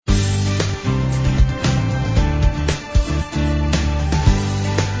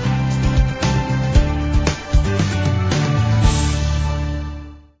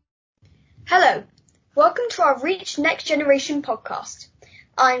our Reach Next Generation podcast.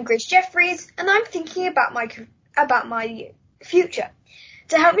 I'm Grace Jeffries, and I'm thinking about my future.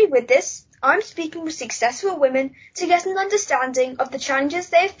 To help me with this, I'm speaking with successful women to get an understanding of the challenges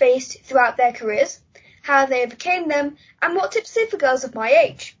they have faced throughout their careers, how they overcame them, and what tips they have for girls of my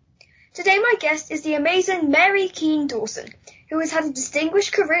age. Today my guest is the amazing Mary Keane-Dawson, who has had a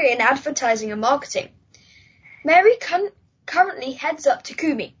distinguished career in advertising and marketing. Mary currently heads up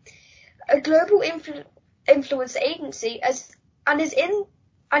Takumi, a global influence agency, and is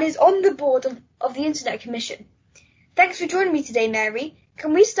on the board of the Internet Commission. Thanks for joining me today, Mary.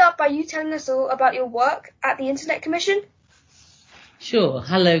 Can we start by you telling us all about your work at the Internet Commission? Sure.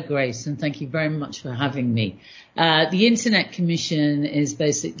 Hello, Grace, and thank you very much for having me. The Internet Commission is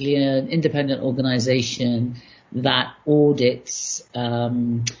basically an independent organisation that audits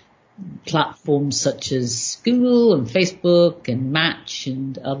platforms such as Google and Facebook and Match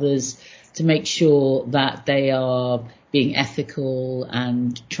and others to make sure that they are being ethical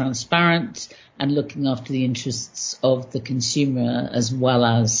and transparent and looking after the interests of the consumer as well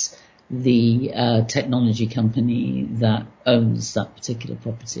as the technology company that owns that particular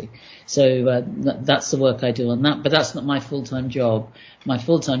property. So that's the work I do on that, but that's not my full-time job. My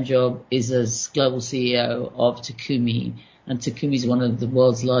full-time job is as global CEO of Takumi, and Takumi is one of the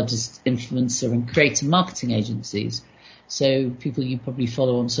world's largest influencer and creator marketing agencies. So people you probably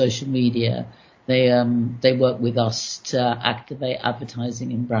follow on social media, they work with us to activate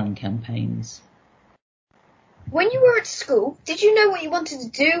advertising and brand campaigns. When you were at school, did you know what you wanted to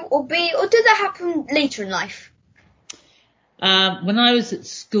do or be, or did that happen later in life? When I was at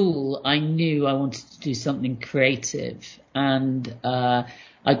school, I knew I wanted to do something creative, and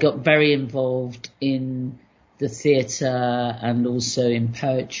I got very involved in the theatre and also in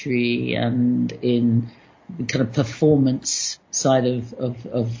poetry and in the kind of performance side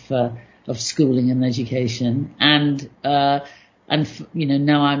of schooling and education. And you know,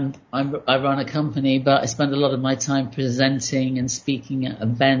 now I run a company, but I spend a lot of my time presenting and speaking at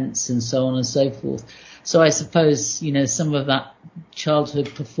events and so on and so forth. So I suppose, you know, some of that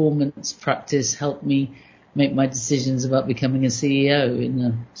childhood performance practice helped me make my decisions about becoming a CEO in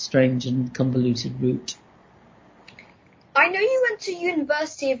a strange and convoluted route. I know you went to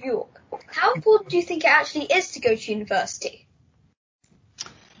University of York. How important do you think it actually is to go to university?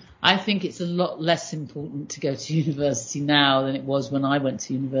 I think it's a lot less important to go to university now than it was when I went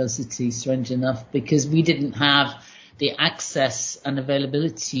to university, strange enough, because we didn't have the access and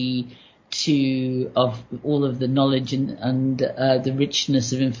availability of all of the knowledge and the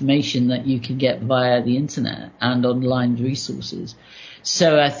richness of information that you can get via the internet and online resources.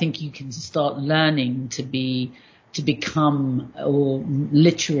 So I think you can start learning to become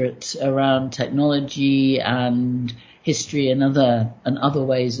literate around technology and history and other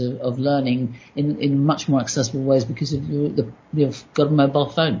ways of learning in much more accessible ways because you've got a mobile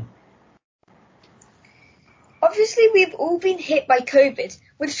phone. Obviously, we've all been hit by COVID,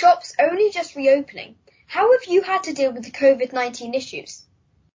 with shops only just reopening. How have you had to deal with the COVID-19 issues?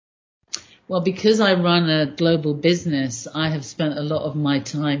 Well, because I run a global business, I have spent a lot of my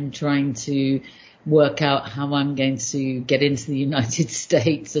time trying to work out how I'm going to get into the United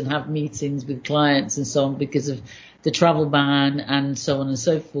States and have meetings with clients and so on because of the travel ban and so on and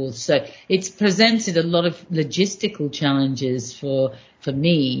so forth. So it's presented a lot of logistical challenges for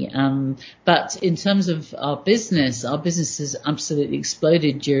me. But in terms of our business has absolutely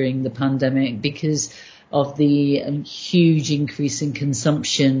exploded during the pandemic because of the huge increase in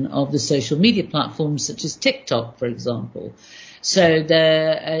consumption of the social media platforms such as TikTok, for example. So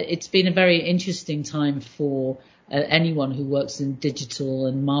it's been a very interesting time for anyone who works in digital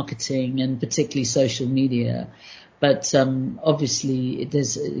and marketing and particularly social media. But obviously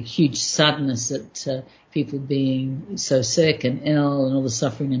there's a huge sadness at people being so sick and ill and all the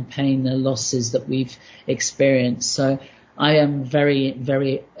suffering and pain, the losses that we've experienced. So I am very,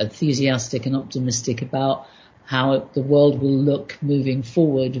 very enthusiastic and optimistic about how the world will look moving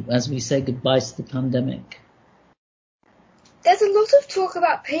forward as we say goodbye to the pandemic. There's a lot of talk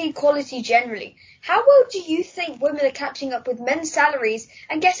about pay equality generally. How well do you think women are catching up with men's salaries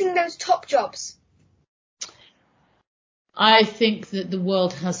and getting those top jobs? I think that the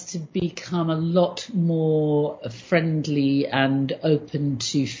world has to become a lot more friendly and open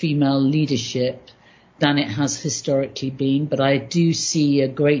to female leadership than it has historically been. But I do see a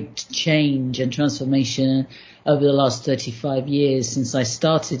great change and transformation over the last 35 years since I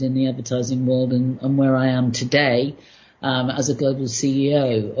started in the advertising world and where I am today. As a global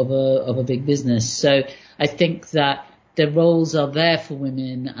CEO of a big business. So I think that the roles are there for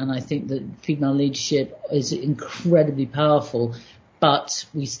women, and I think that female leadership is incredibly powerful. but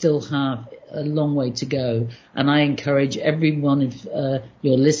we still have a long way to go. And I encourage every one of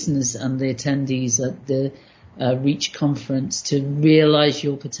your listeners and the attendees at the Reach conference to realize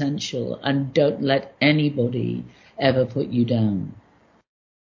your potential and don't let anybody ever put you down.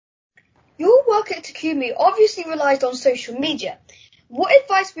 Your work at Takumi obviously relies on social media. What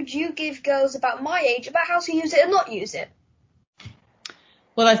advice would you give girls about my age about how to use it and not use it?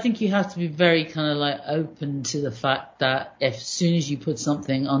 Well, I think you have to be very kind of like open to the fact that as soon as you put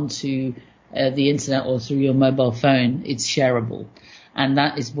something onto the internet or through your mobile phone, it's shareable. And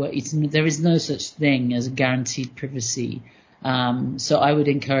that is what there is no such thing as guaranteed privacy. So I would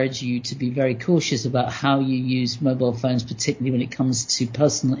encourage you to be very cautious about how you use mobile phones, particularly when it comes to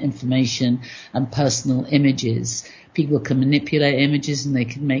personal information and personal images. People can manipulate images and they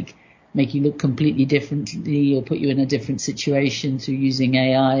can make you look completely differently or put you in a different situation through using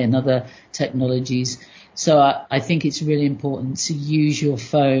AI and other technologies. So I think it's really important to use your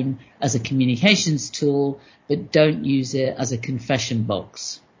phone as a communications tool, but don't use it as a confession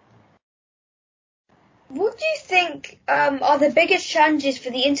box. What do you think are the biggest challenges for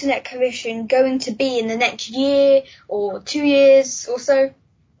the Internet Commission going to be in the next year or 2 years or so?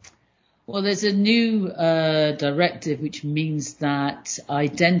 Well, there's a new directive which means that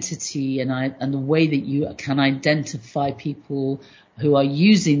identity and the way that you can identify people who are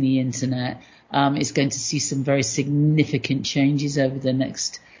using the internet is going to see some very significant changes over the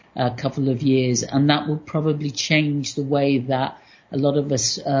next couple of years, and that will probably change the way that a lot of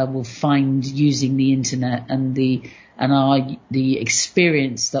us will find using the internet and the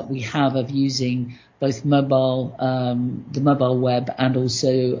experience that we have of using both mobile, the mobile web and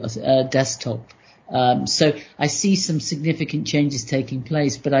also desktop. So I see some significant changes taking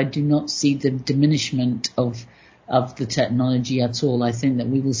place, but I do not see the diminishment of the technology at all. I think that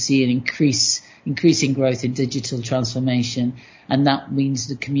we will see an increasing growth in digital transformation, and that means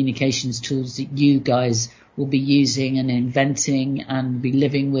the communications tools that you guys will be using and inventing and be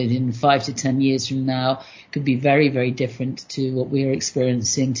living with in 5 to 10 years from now could be very, very different to what we're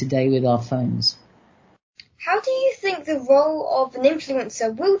experiencing today with our phones. How do you think the role of an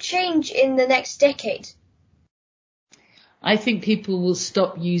influencer will change in the next decade? I think people will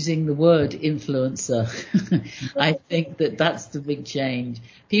stop using the word influencer. I think that that's the big change.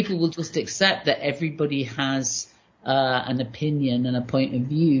 People will just accept that everybody has an opinion and a point of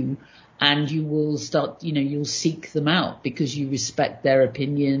view, and you will start, you'll seek them out because you respect their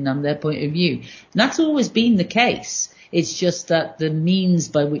opinion and their point of view. And that's always been the case. It's just that the means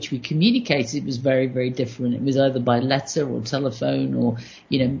by which we communicated was very, very different. It was either by letter or telephone or,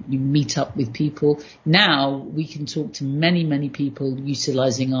 you meet up with people. Now we can talk to many, many people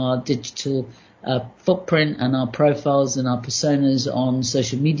utilizing our digital footprint and our profiles and our personas on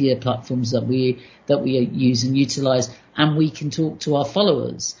social media platforms that we use and utilize, and we can talk to our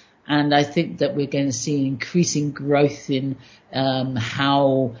followers. And I think that we're going to see an increasing growth in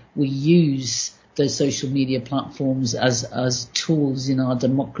how we use those social media platforms as tools in our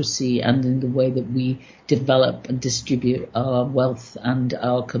democracy and in the way that we develop and distribute our wealth and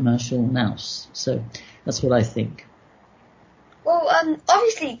our commercial nous. So that's what I think. Well,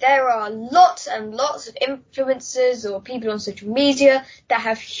 obviously there are lots and lots of influencers or people on social media that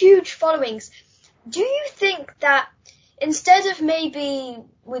have huge followings. Do you think that instead of maybe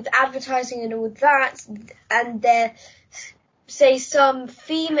with advertising and all that, and there, say, some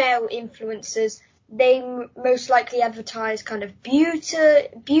female influencers, they most likely advertise kind of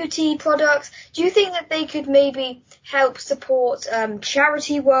beauty products. Do you think that they could maybe help support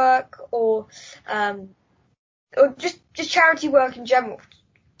charity work or just charity work in general?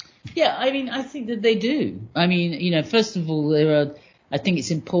 Yeah, I think that they do. First of all, I think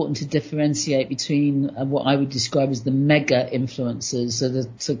it's important to differentiate between what I would describe as the mega influencers, so the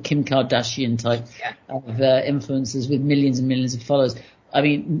sort of Kim Kardashian type of influencers with millions and millions of followers.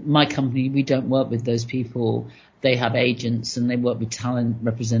 My company, we don't work with those people. They have agents and they work with talent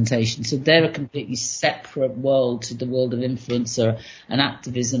representation. So they're a completely separate world to the world of influencer and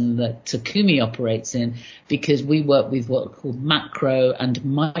activism that Takumi operates in, because we work with what are called macro and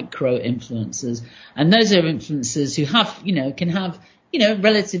micro influencers. And those are influencers who have, can have,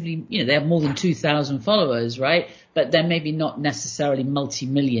 relatively, they have more than 2,000 followers, right? But they're maybe not necessarily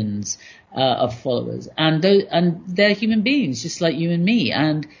multi-millions of followers. And they're human beings, just like you and me.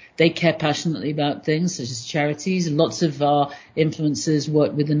 And they care passionately about things such as charities. Lots of our influencers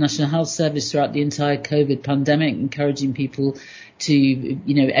work with the National Health Service throughout the entire COVID pandemic, encouraging people to,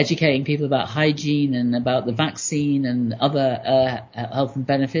 educating people about hygiene and about the vaccine and other health and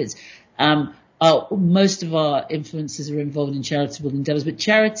benefits. Most of our influencers are involved in charitable endeavors, but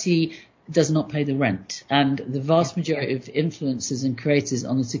charity does not pay the rent. And the vast majority of influencers and creators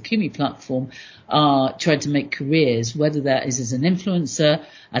on the Takumi platform are trying to make careers, whether that is as an influencer,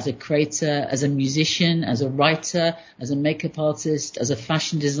 as a creator, as a musician, as a writer, as a makeup artist, as a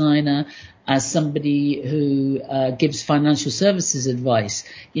fashion designer, as somebody who gives financial services advice.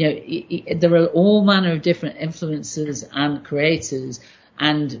 You know, there are all manner of different influencers and creators.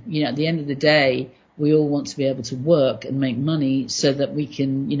 And, you know, at the end of the day, we all want to be able to work and make money so that we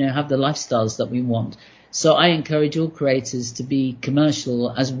can, you know, have the lifestyles that we want. So I encourage all creators to be commercial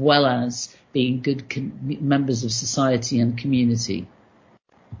as well as being good members of society and community.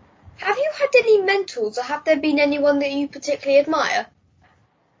 Have you had any mentors, or have there been anyone that you particularly admire?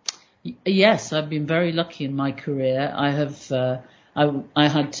 Yes, I've been very lucky in my career. I have. I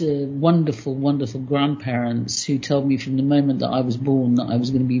had wonderful, wonderful grandparents who told me from the moment that I was born that I was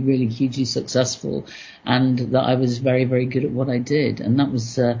going to be really hugely successful and that I was very, very good at what I did. And that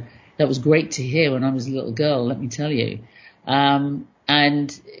was great to hear when I was a little girl, let me tell you.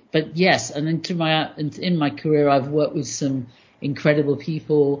 But yes, and in my career, I've worked with some incredible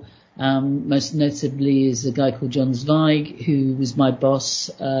people. Most notably is a guy called John Zweig, who was my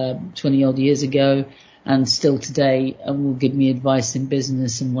boss 20 odd years ago, and still today will give me advice in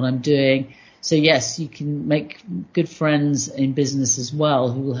business and what I'm doing. So yes, you can make good friends in business as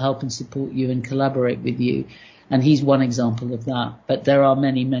well who will help and support you and collaborate with you. And he's one example of that. But there are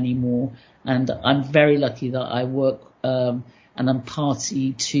many, many more. And I'm very lucky that I work and I'm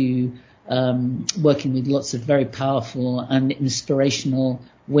party to working with lots of very powerful and inspirational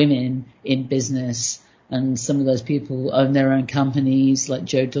women in business. And some of those people own their own companies, like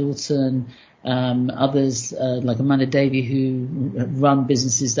Jo Dalton, others like Amanda Davey, who run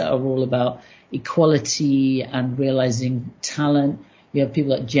businesses that are all about equality and realizing talent. You have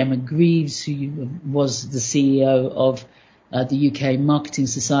people like Gemma Greaves, who was the CEO of the UK Marketing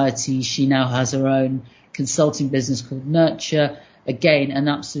Society. She now has her own consulting business called Nurture. Again, an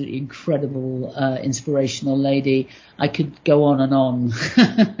absolutely incredible, inspirational lady. I could go on and on.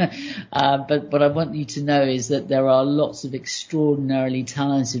 But what I want you to know is that there are lots of extraordinarily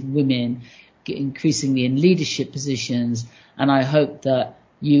talented women increasingly in leadership positions, and I hope that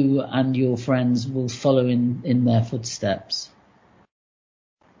you and your friends will follow in their footsteps.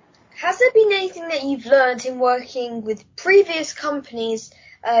 Has there been anything that you've learned in working with previous companies,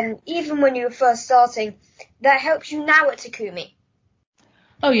 even when you were first starting, that helps you now at Takumi?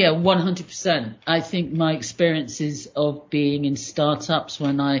 Oh yeah, 100%. I think my experiences of being in startups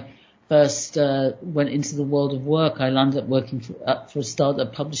when I first went into the world of work, I landed up working for a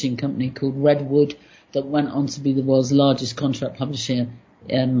startup publishing company called Redwood that went on to be the world's largest contract publisher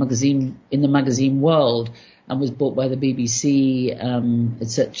magazine in the magazine world, and was bought by the BBC,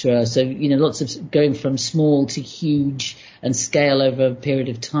 etc. So, you know, lots of going from small to huge and scale over a period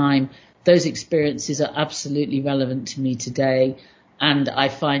of time. Those experiences are absolutely relevant to me today. And I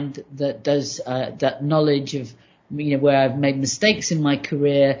find that that knowledge of, you know, where I've made mistakes in my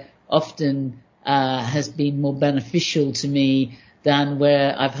career often has been more beneficial to me than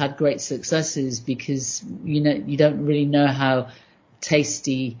where I've had great successes, because, you know, you don't really know how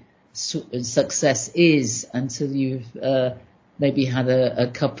tasty success is until you've maybe had a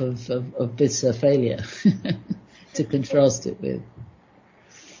cup of bitter failure to contrast it with.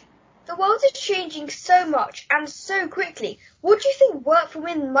 The world is changing so much and so quickly. What do you think work for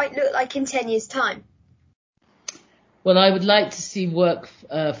women might look like in 10 years' time? Well, I would like to see work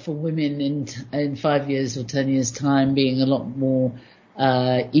for women in 5 years or 10 years' time being a lot more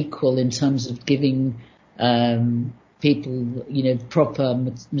equal in terms of giving people, you know, proper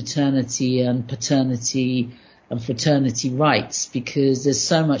maternity and paternity and fraternity rights, because there's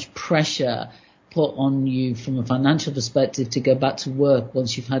so much pressure put on you from a financial perspective to go back to work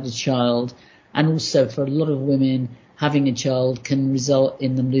once you've had a child. And also for a lot of women, having a child can result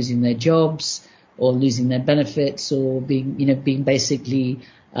in them losing their jobs or losing their benefits, or being basically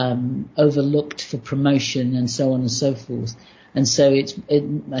overlooked for promotion and so on and so forth. And so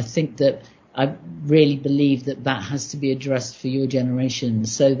I think that I really believe that has to be addressed for your generation,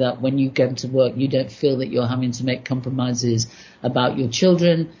 so that when you go to work, you don't feel that you're having to make compromises about your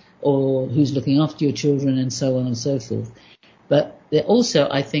children or who's looking after your children and so on and so forth. But also,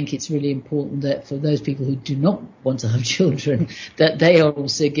 I think it's really important that for those people who do not want to have children, that they are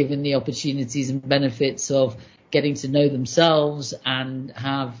also given the opportunities and benefits of getting to know themselves and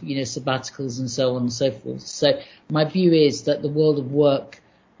have, you know, sabbaticals and so on and so forth. So my view is that the world of work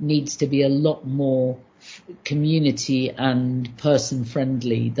needs to be a lot more community and person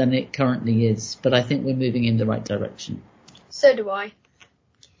friendly than it currently is. But I think we're moving in the right direction. So do I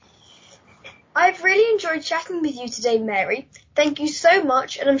I've really enjoyed chatting with you today, Mary. Thank you so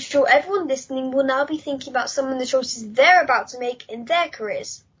much, and I'm sure everyone listening will now be thinking about some of the choices they're about to make in their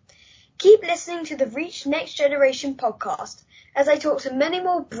careers. Keep listening to the Reach Next Generation podcast as I talk to many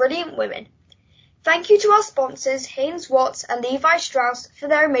more brilliant women. Thank you to our sponsors, Haynes Watts and Levi Strauss, for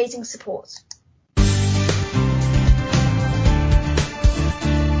their amazing support.